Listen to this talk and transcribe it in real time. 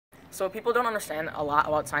So what people don't understand a lot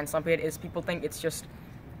about Science Olympiad is people think it's just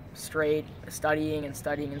straight studying and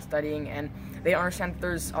studying and studying, and they don't understand that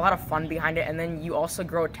there's a lot of fun behind it, and then you also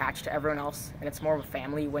grow attached to everyone else, and it's more of a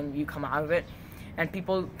family when you come out of it. And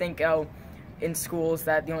people think, oh, in schools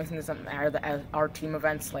that the only thing that doesn't matter that are team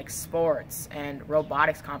events like sports and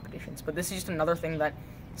robotics competitions, but this is just another thing that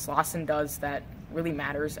Slauson does that really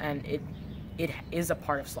matters, and it is a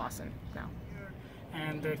part of Slauson now.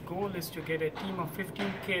 And the goal is to get a team of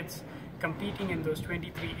 15 kids competing in those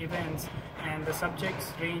 23 events, and the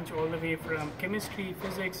subjects range all the way from chemistry,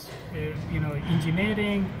 physics,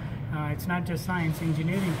 engineering. It's not just science,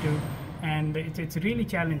 engineering too. And it's really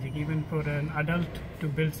challenging even for an adult to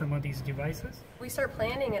build some of these devices. We start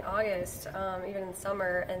planning in August, even in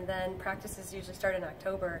summer, and then practices usually start in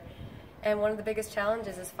October. And one of the biggest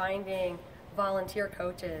challenges is finding volunteer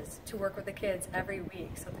coaches to work with the kids every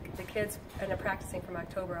week. So the kids end up practicing from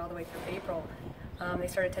October all the way through April. They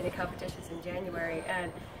start attending competitions in January,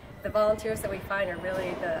 and the volunteers that we find are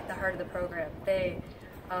really the heart of the program. They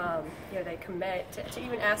commit to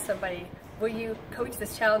even ask somebody, will you coach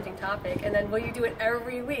this challenging topic, and then will you do it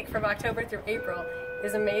every week from October through April?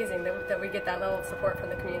 Is amazing that we get that level of support from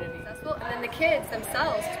the community. And then the kids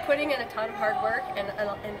themselves putting in a ton of hard work and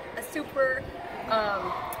a super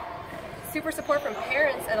support from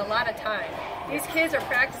parents and a lot of time. These kids are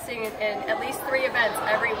practicing in at least 3 events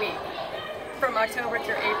every week from October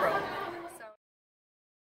through April.